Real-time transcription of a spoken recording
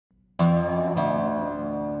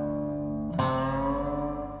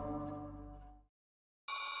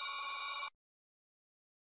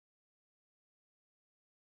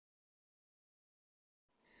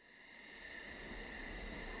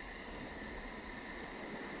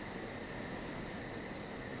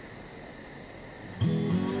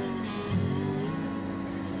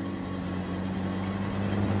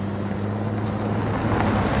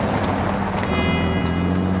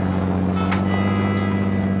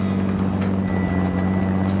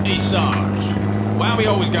Hey, Sarge. Why we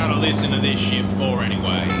always gotta listen to this shit for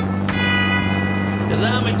anyway? 'Cause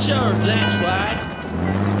I'm in charge, that's why.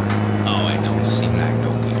 Oh, it don't seem like no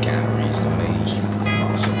good kind of reason to me.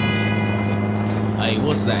 Possibly anyway. Hey,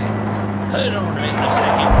 what's that? Hold on to me a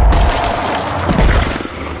second.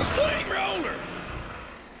 Steamroller!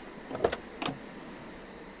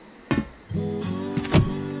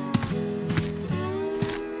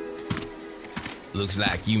 Looks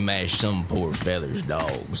like you mashed some poor fella's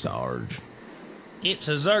dog, Sarge. It's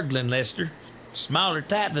a Zerglin, Lester. Smaller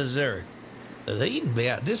type of Zerg. But he can be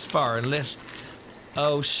out this far unless...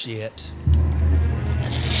 Oh, shit.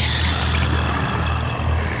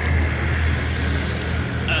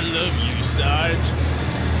 I love you, Sarge.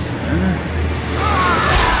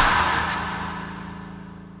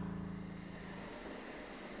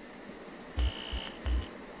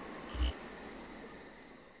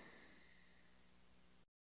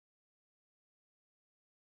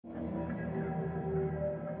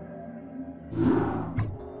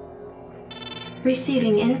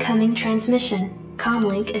 Receiving incoming transmission.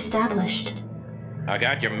 Comlink established. I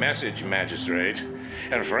got your message, Magistrate.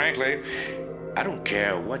 And frankly, I don't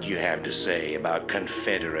care what you have to say about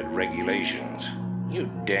Confederate regulations. You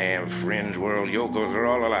damn fringe world yokels are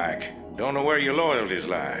all alike. Don't know where your loyalties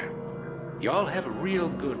lie. Y'all have a real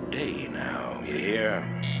good day now, you hear?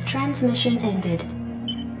 Transmission ended.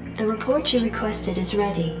 The report you requested is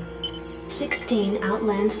ready. 16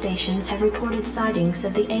 outland stations have reported sightings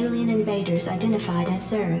of the alien invaders identified as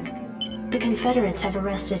Zerg. The Confederates have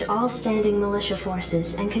arrested all standing militia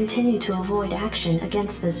forces and continue to avoid action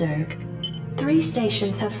against the Zerg. 3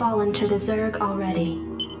 stations have fallen to the Zerg already.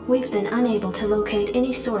 We've been unable to locate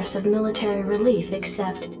any source of military relief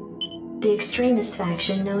except the extremist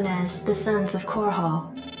faction known as the Sons of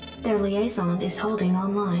Korhal. Their liaison is holding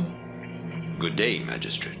online. Good day,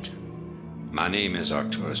 Magistrate. My name is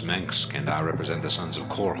Arcturus Manx, and I represent the Sons of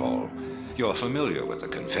Korhal. You're familiar with the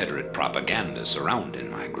Confederate propaganda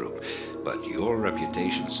surrounding my group, but your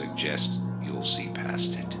reputation suggests you'll see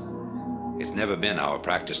past it. It's never been our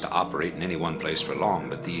practice to operate in any one place for long,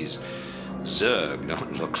 but these Zerg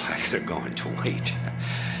don't look like they're going to wait.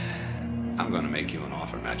 I'm going to make you an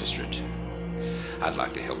offer, Magistrate. I'd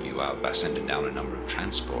like to help you out by sending down a number of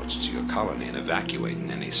transports to your colony and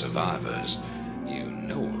evacuating any survivors. You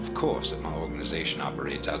know, of course, that my organization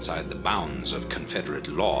operates outside the bounds of Confederate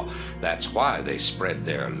law. That's why they spread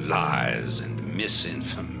their lies and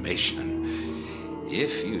misinformation.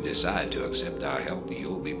 If you decide to accept our help,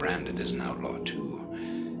 you'll be branded as an outlaw too.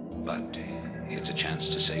 But it's a chance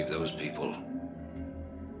to save those people.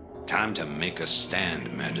 Time to make a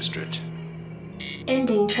stand, Magistrate.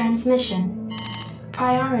 Ending transmission.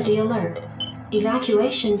 Priority alert.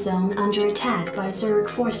 Evacuation zone under attack by Zerg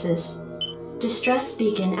forces. Distress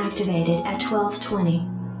beacon activated at 12:20.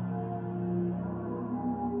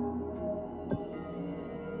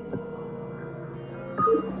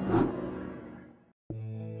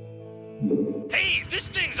 Hey, this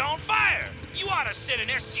thing's on fire! You ought to send an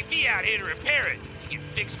SCV out here to repair it. He can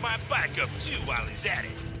fix my bike up too while he's at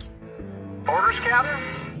it. Orders, Captain?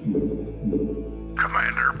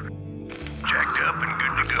 Commander, jacked up and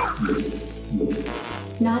good to go.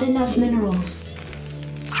 Not enough minerals.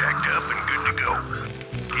 Jacked up and good to go.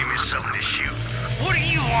 Give me something to shoot. What do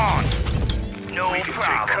you want? No We can take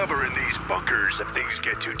problem. cover in these bunkers if things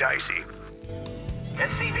get too dicey.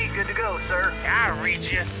 SCV good to go, sir. I read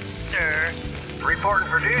you, sir. Reporting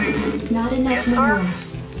for duty. Not enough Yes, sir?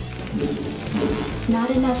 minerals. Not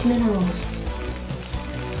enough minerals.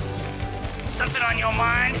 Something on your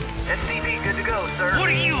mind? SCV good to go, sir. What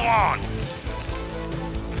do you want?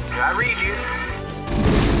 I read you.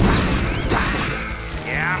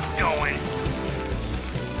 Yeah, I'm going.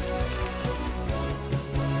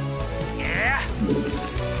 Yeah?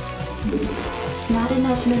 Not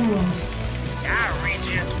enough minerals. I read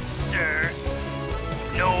you, sir.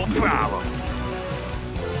 No problem.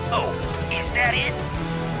 Oh, is that it?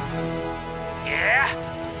 Yeah?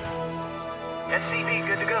 SCV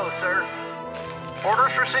good to go, sir.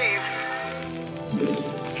 Orders received.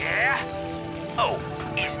 Yeah? Oh,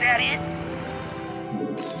 is that it?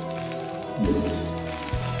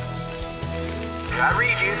 I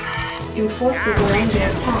read you. Your forces are under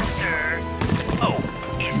attack. Sir. Oh,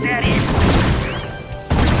 is that it?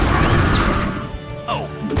 Oh,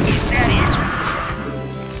 is that it?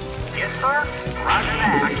 Yes, sir. Roger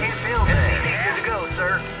that. I can't feel SCV good to go,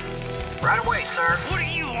 sir. Right away, sir. What do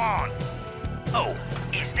you want? Oh,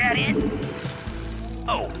 is that it?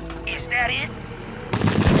 Oh, is that it?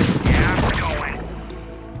 Yeah, I'm going.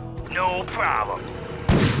 No problem.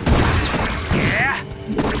 Yeah?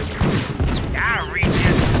 I read you,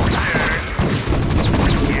 sir.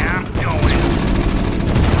 Yeah,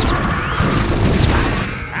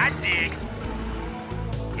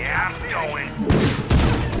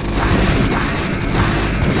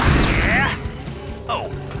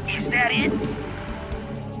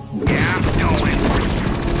 Yeah, I'm going.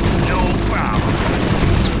 No problem.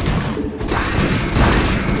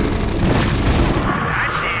 I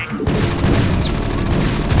dig.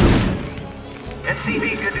 SCV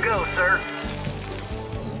good to go, sir.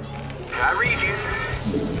 I read you.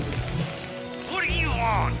 What are you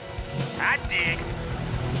on? I dig.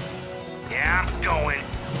 Yeah, I'm going.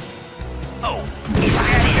 Oh, is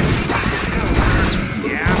that it?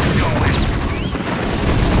 Yeah, I'm going.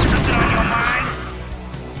 Something on your mind?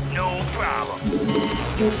 No problem.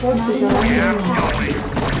 Your forces are Yeah, under I'm attack. going.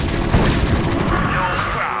 No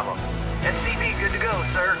problem. SCV good to go,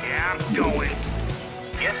 sir. Yeah, I'm going.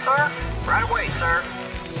 Yes, sir. Right away, sir.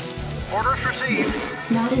 Orders received.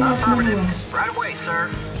 Not enough minerals. Right away, sir.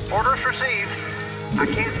 Orders received. I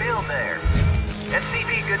can't build there.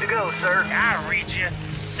 SCV good to go, sir. I read you,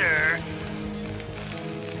 sir.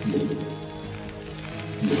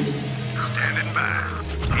 Standing by.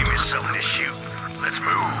 Give me something to shoot. Let's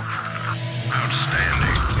move.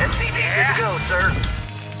 Outstanding. SCV good to go, sir.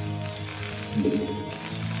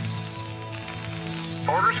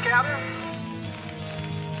 Orders, Captain?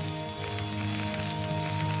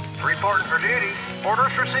 Reporting for duty.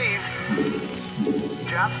 Orders received.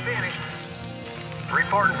 Job's finished.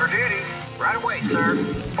 Reporting for duty. Right away, sir.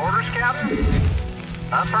 Orders, Captain?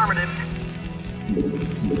 Affirmative.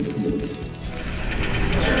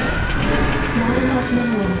 Not enough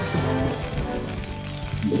minerals.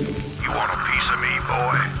 You want a piece of me,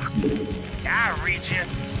 boy? I read you,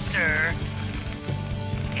 sir.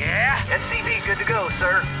 Yeah? SCV good to go,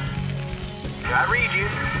 sir. I read you.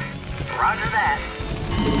 Roger that.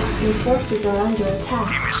 Your forces are under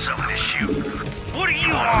attack. Give me something to shoot. What are you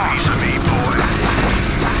You want a on? piece of me, boy?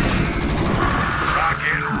 Rock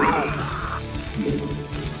and roll.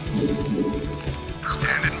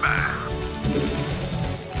 Standing by.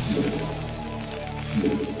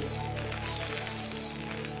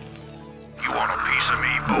 You want a piece of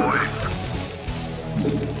me, boy?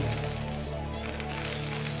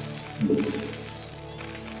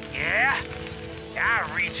 Yeah?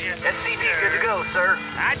 I read you, SCV sir. good to go, sir.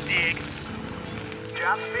 I dig.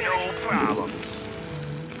 Job's No finished. problem.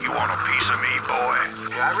 You want a piece of me, boy?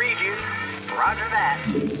 I read you. Roger that.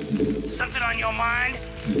 Something on your mind?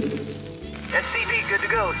 SCV good to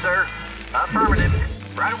go, sir. Affirmative.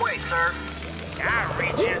 Right away, sir. I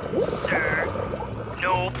read you, sir.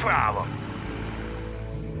 No problem.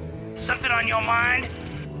 Something on your mind?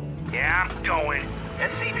 Yeah, I'm going.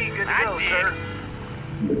 SCV good to I go, did. sir.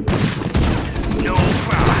 No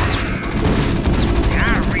problem.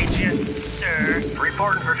 I read you, sir.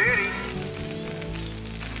 Reporting for duty.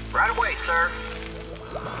 Right away, sir.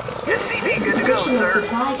 SCV good to go, Additional sir.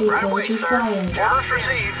 supply Right away, depots sir. required. Orders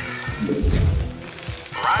received.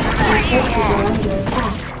 Roger Your that. forces are under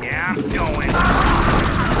attack. Yeah, I'm going. I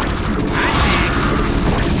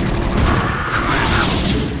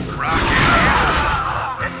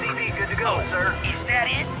SCV good to go, sir. dig. Is that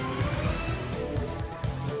it?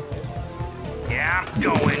 Yeah, I'm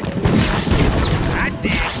going. I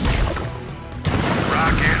dig.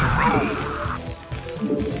 Rock and roll.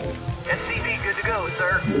 SCV good to go,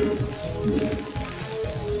 sir.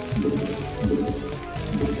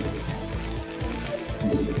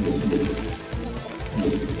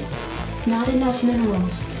 Not enough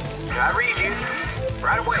minerals. I read you.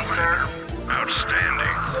 Right away, sir.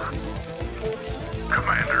 Outstanding.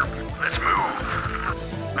 Commander, let's move.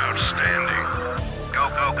 Outstanding. Go,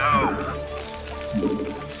 go, go.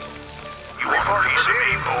 You want a piece of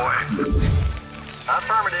me, boy?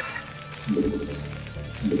 Affirmative.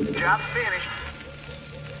 Job's finished.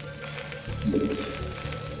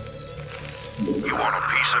 You want a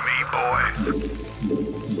piece of me, boy?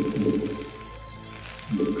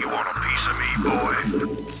 You want a piece of me, boy?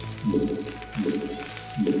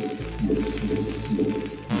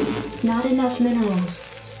 Not enough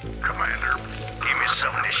minerals. Commander, give me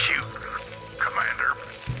something to shoot. Commander,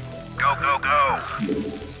 go, go, go.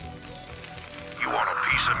 You want a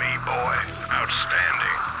piece of me, boy?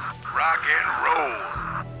 Outstanding. Rock and roll.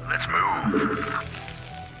 Let's move.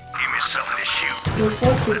 Give me something to shoot. Your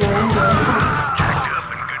forces are under attack. Jacked up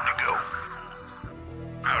and good to go.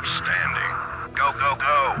 Outstanding. Go, go,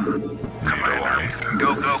 go. Commander,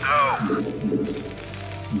 go, go, go.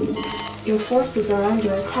 Your forces are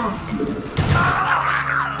under attack.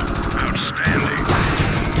 Commander, outstanding.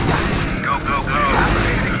 Go, go, go.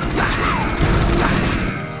 Let's move.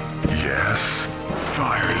 Yes.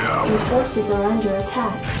 Fired up. Your forces are under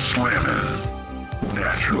attack. Slamming.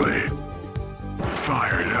 Naturally.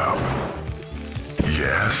 Fired up.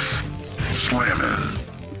 Yes. Slamming.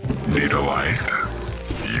 Need a light.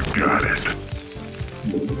 You got it.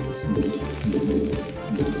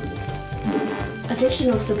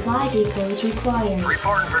 Additional supply depots required.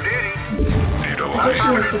 Reporting for duty. Veto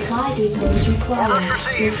Additional activated. supply depots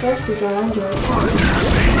required. Your forces are under attack.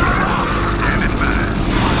 Standing by.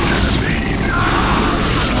 Turn the heat.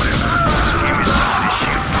 Slam it. Give me some of this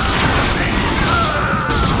shit.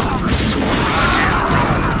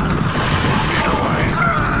 Veto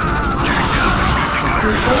activated. Jacked up and good to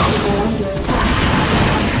Your forces are under attack.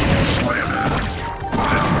 go. Slam it.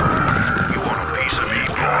 Let's burn. You want a piece of me,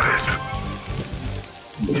 boy?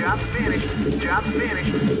 Job's finished. Job's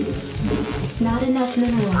finished. Not enough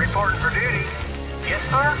minerals. Reporting for duty. Yes,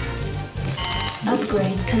 sir?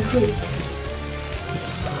 Upgrade complete.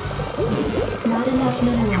 Not enough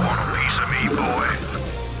minerals. Piece of me, boy.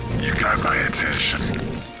 You got my attention.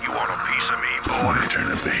 You want a piece of me, boy? Want to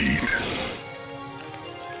turn up the heat?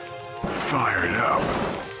 Fire it up.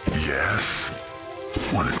 Yes.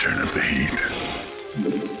 Want to turn up the heat?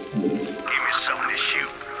 Give me some to shoot.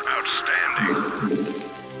 Outstanding.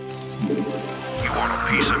 You want a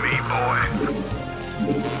piece of me, boy?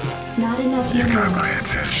 Not enough You got my minerals.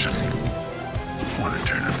 attention. Want to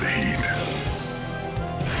turn up the heat?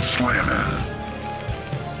 Slam it.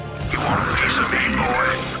 You want a piece of me, boy?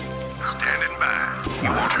 Standing by. You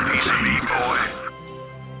want a piece of me, boy?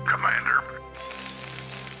 Commander.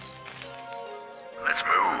 Let's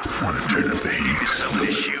move. Want to turn up the heat?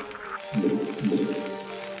 Somebody shoot.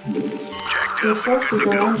 Jacked Your up. forces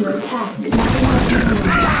are under attack. Not enough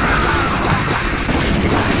minerals.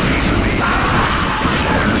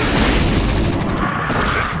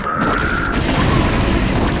 Let's burn.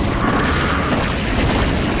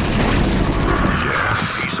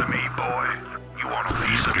 Yes. Piece of me, boy. You want a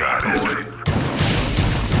piece of me, boy?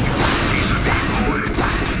 You want a piece of me, boy?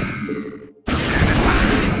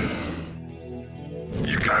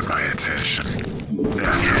 You got my attention.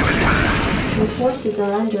 Naturally. Your forces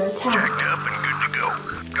are under attack. Jacked up and good to go.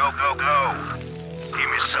 Go, go, go. Give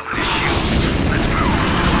me some of this shit. Let's move.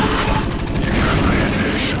 You got my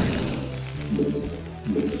attention.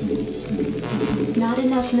 Not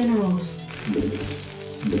enough minerals.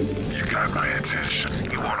 You got my attention.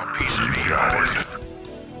 You want a piece of me? You got it.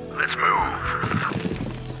 Let's move.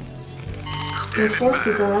 Your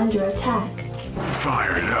forces are under attack.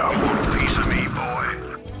 Fire it up. You want a piece of me, boy?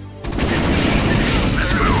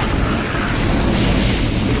 Let's move.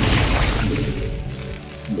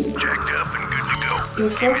 Jacked up and good to go. Your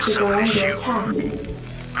Give me forces some are of this under shit. attack.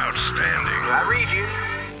 Outstanding. I read you.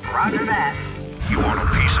 Roger that. You want a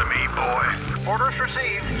piece of me, boy? Orders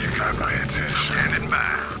received. You got my attention. Standing by.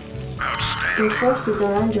 Your Outstanding. forces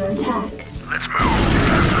are under attack. Let's move. You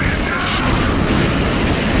got my attention.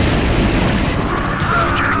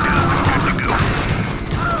 Jacked up and good to go.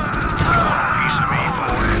 You want a piece of me,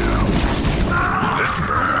 boy? Let's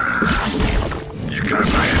burn. You got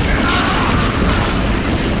my attention.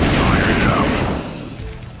 Fire it up.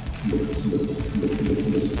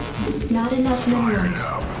 Not enough Fire it minerals.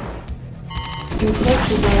 up. Your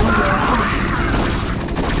forces are under attack.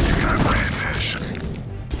 You got my attention.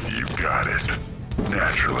 You got it.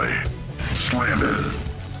 Naturally. Slam it.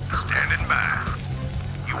 Standing by.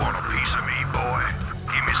 You want a piece of me, boy?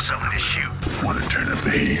 Give me something to shoot. Want to turn up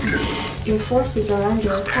the heat? Your forces are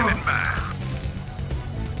under Standing attack. by.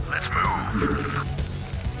 Let's move.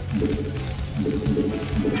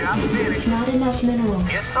 Job's finished. Not enough minerals.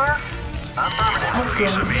 Yes, sir? Affirmative.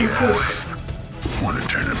 Piece of Upgrade me, boy. complete. Want to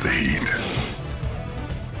turn up the heat?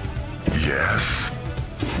 Yes.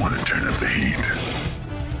 Want to turn up the heat?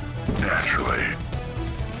 Naturally.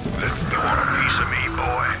 Let's do want a piece of me,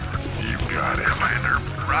 boy. You got it. Commander,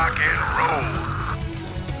 rock and roll.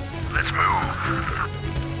 Let's move.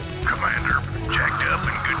 Commander, jacked up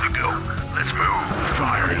and good to go. Let's move.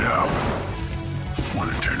 Fire it up.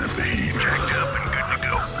 Want to turn up the heat? Jacked up and good to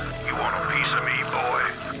go. You want a piece of me, boy?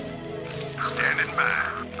 Standing by.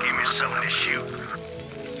 Give me something to shoot.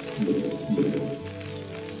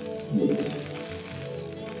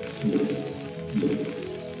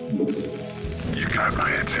 You got my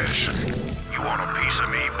attention. You want a piece of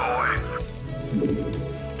me, boy?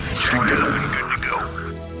 Jacked up and good to go.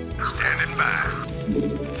 Standing by.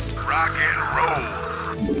 Rock and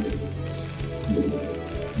roll.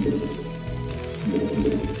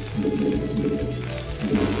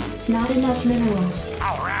 Not enough minerals.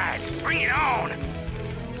 All right, bring it on.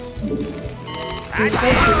 Your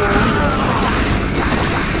forces are under attack.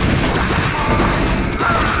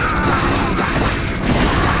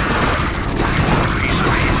 Piece of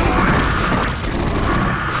me, boy.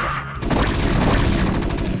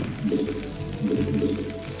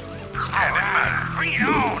 Bring it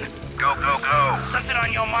on. Go, go, go. Something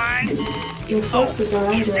on your mind? Your forces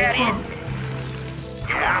are is under that attack.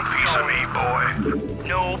 You want a piece of me, boy?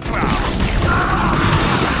 No problem.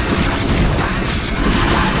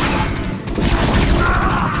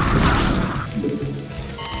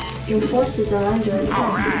 Your forces are under attack.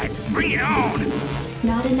 Alright, bring it on!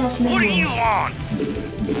 Not enough What are you minerals. on?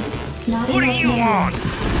 Not What are enough you on?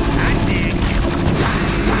 minerals. I dig.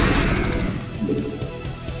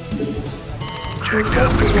 Your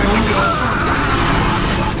forces are under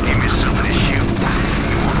attack. Give me some of this shoot.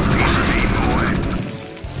 You want a piece of me, boy?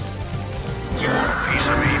 You want a piece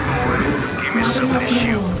of me, boy? Give me Not some of enough this shoot.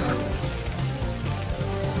 minerals.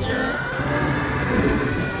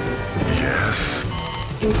 Yes.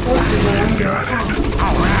 Your forces are under attack.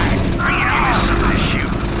 Alright, bring it Give me on! some of this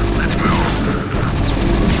shoot. Let's move.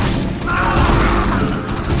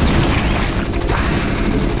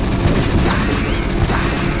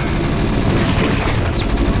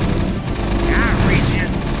 I reach you,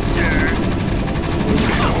 sir.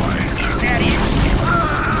 Is that it?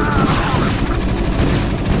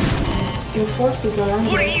 Your forces are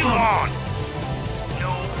under What are you attack. on?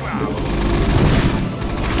 No problem.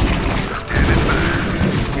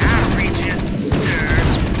 I reach you, sir.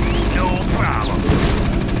 No problem.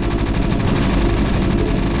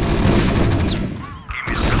 Give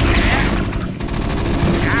me some of this shoot.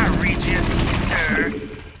 I reach you, sir.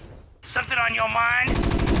 Something on your mind?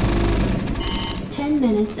 10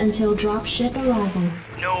 minutes until dropship arrival.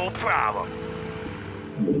 No problem.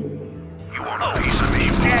 You want a piece of me,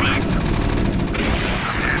 Is that boy? it?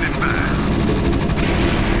 Standing by.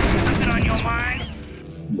 Something on your mind?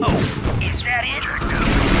 Oh, is that it? Checked up.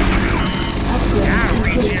 Upgrade I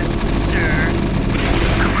reach complete. you, sir.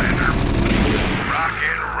 Commander. Rock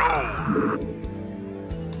and roll.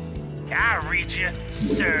 I reach you,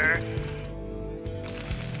 sir.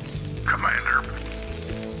 Commander.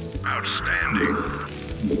 Outstanding.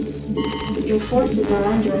 Your forces are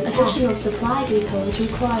under attack. Additional supply depots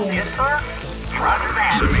required. Yes, sir. Roger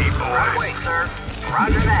that. Piece of me, boy. Right away, sir.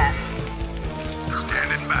 Roger that.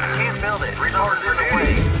 Standing by. Can't build it. Report for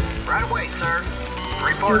duty. Right away, sir. Your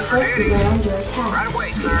Report for forces duty. are under Right attack. away,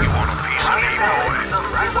 sir. You want a piece of me, boy?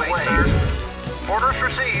 Right away, sir. Orders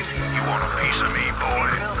received. You want a piece of me, boy?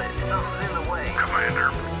 Can't build it. Something's in the way. Commander,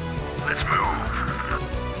 let's move.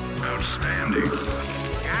 Outstanding.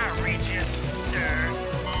 I reach you, sir.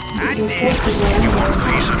 I Your dig. forces are You under want a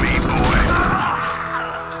piece attack. of me, boy?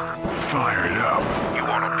 Fire it up. You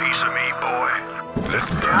want a piece of me, boy?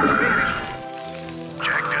 Let's burn.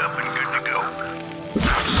 Jacked up and good to go.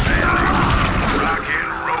 Outstanding. Rock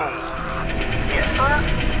and roll. Yes, sir.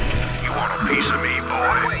 You want a piece of me, Right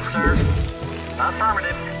boy? away, sir.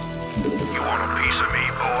 Affirmative. You want a piece of me,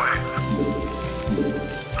 boy?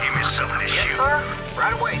 Give me some of this Yes, shoot. sir.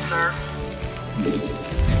 Right away, sir.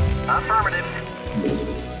 Affirmative.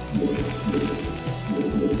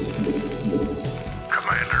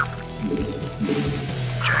 Commander.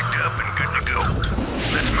 Jacked up and good to go.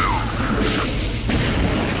 Let's move.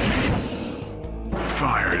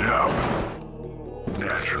 Fire it up.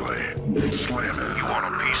 Naturally. Slamming. You want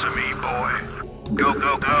a piece of me, boy? Go,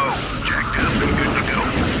 go, go. Jacked up and good to go.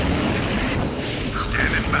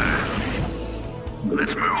 Standing by.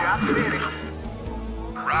 Let's move. Job finished.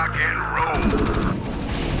 Rock and roll.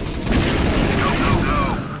 Go, go, go.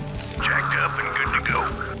 Jacked up and good to go.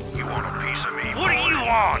 You want a piece of me, What are boy? you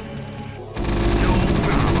on? No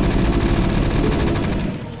problem.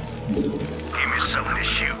 Give me some of this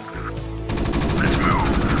shoot. Let's move.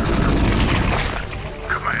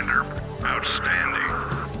 Commander, outstanding.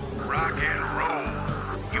 Rock and roll.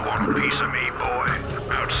 You want a piece of me, boy?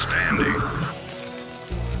 Outstanding.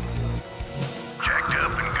 Jacked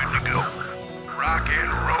up and good to go. Rock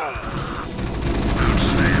and roll.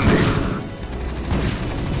 Outstanding.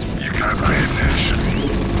 You got my attention.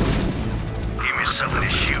 Give me some of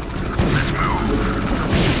this shoot. Let's move.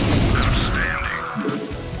 Outstanding.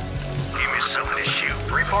 Give me some of this shoot.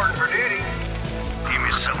 Reporting for duty. Give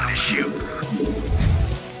me some of this shoot.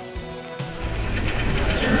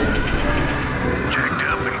 Jacked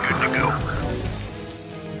up and good to go.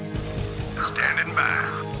 Standing by.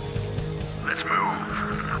 Let's move.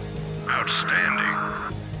 Outstanding.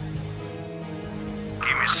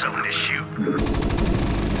 Give me some of this shoot.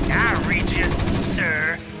 I reach you,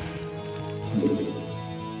 sir.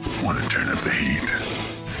 Want to turn up the heat.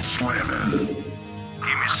 Slamming.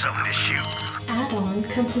 Give me some of this shoot. Add-on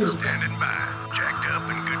complete. Standing by. Jacked up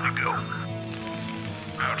and good to go.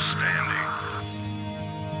 Outstanding.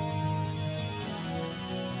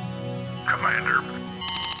 Commander,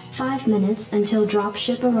 5 minutes until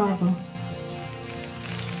dropship arrival.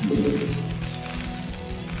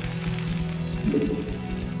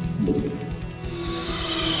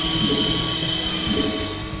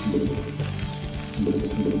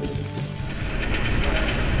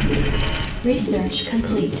 Research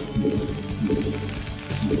complete.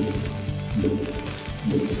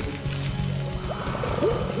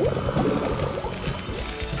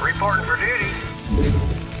 Reporting for duty.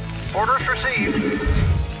 Orders received.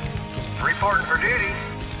 Reporting for duty.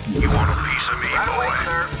 You want a piece of me, Right boy? away,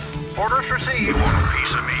 sir. Orders received. You want a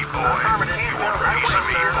piece of me, boy? Affirmative. You want a Right piece of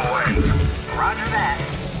away, me, sir. boy? Roger that.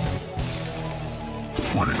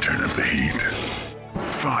 Want to turn up the heat?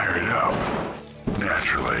 Fire it up.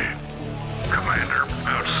 Naturally. Commander,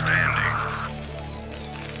 outstanding.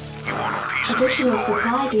 You want a piece Additional of me, boy?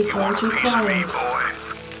 supply You want depots a piece of me, required. boy?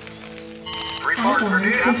 Reporting for Add-on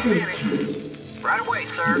duty. complete. Right away,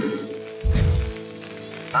 sir.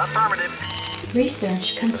 Affirmative.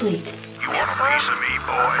 Research complete. You want a piece of me,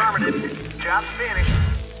 boy? Affirmative. Job's finished.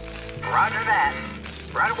 Roger that.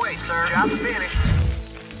 Right away, sir. Job's finished.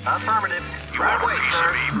 Affirmative. You Right want away, a piece sir.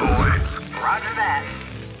 of me, boy? Roger that.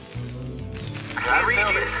 I read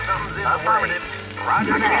you. Something's in Affirmative.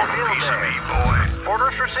 Roger You that. want a piece of me, boy?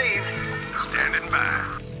 Orders received. Standing by.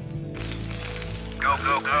 Go,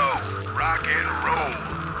 go, go. Rock and roll.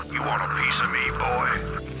 You want a piece of me, boy?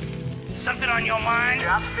 Something on your mind?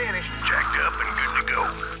 Job's finished. Jacked up and good to go.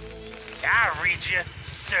 I read you,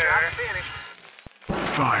 sir. Job's finished.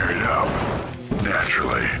 Fire it up.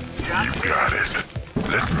 Naturally. You got it.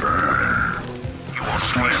 Let's burn. You want a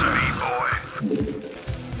piece of me, boy?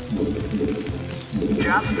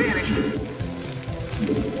 Job's finished.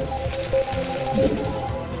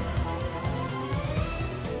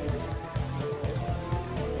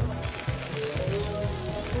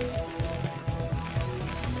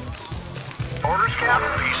 Orders, You want a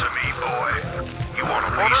Captain. piece of me, boy? You want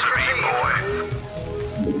a piece of me, boy?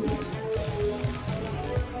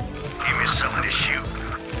 Give me something to shoot.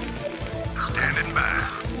 Standing by.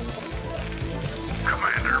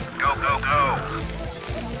 Commander, go, go, go.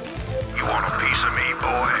 You want a piece of me,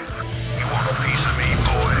 boy? You want a piece of me,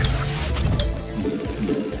 boy?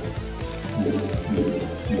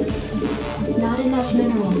 Not enough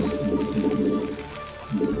minerals.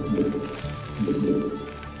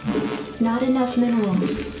 Not enough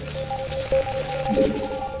minerals.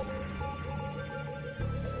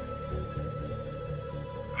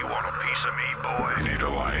 You want a piece of me, boy? Need a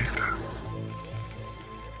light?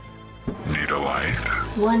 Need a light?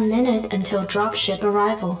 1 minute until dropship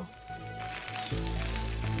arrival.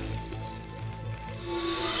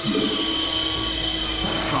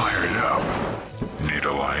 Fire it up. Need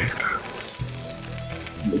a light?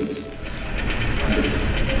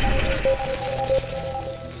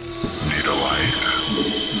 Need a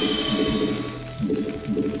light?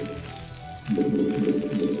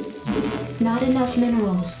 Not enough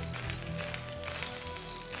minerals.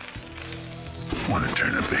 Want to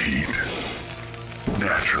turn up the heat?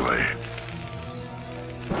 Naturally.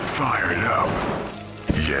 Fire it up.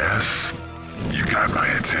 Yes. You got my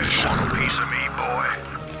attention. Want a piece of me, boy?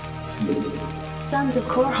 Sons of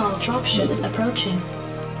Korhal dropships approaching.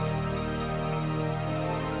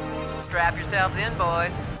 Strap yourselves in,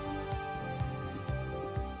 boys.